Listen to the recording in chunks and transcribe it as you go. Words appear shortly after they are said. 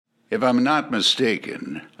If I'm not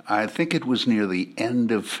mistaken, I think it was near the end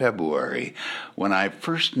of February when I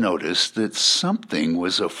first noticed that something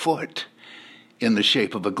was afoot in the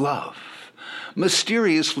shape of a glove,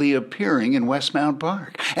 mysteriously appearing in Westmount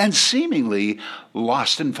Park, and seemingly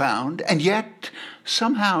lost and found, and yet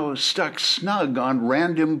somehow stuck snug on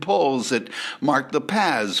random poles that marked the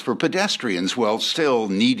paths for pedestrians while still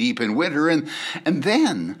knee-deep in winter, and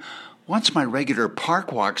then, once my regular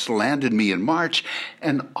park walks landed me in March,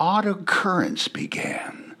 an odd occurrence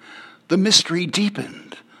began. The mystery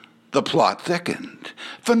deepened. The plot thickened.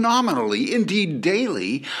 Phenomenally, indeed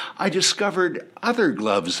daily, I discovered other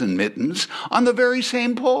gloves and mittens on the very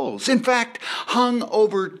same poles. In fact, hung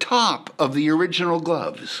over top of the original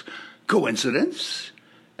gloves. Coincidence?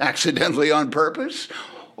 Accidentally on purpose?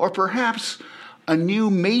 Or perhaps a new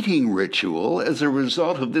mating ritual as a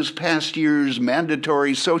result of this past year's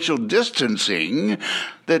mandatory social distancing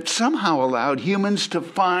that somehow allowed humans to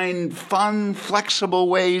find fun, flexible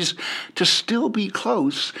ways to still be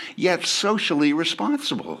close, yet socially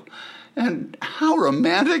responsible. And how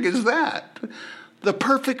romantic is that? The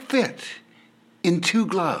perfect fit in two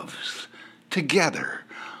gloves, together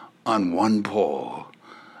on one pole.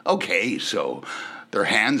 Okay, so their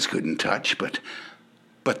hands couldn't touch, but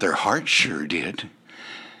their hearts sure did.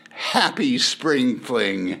 Happy spring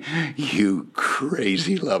fling, you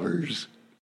crazy lovers.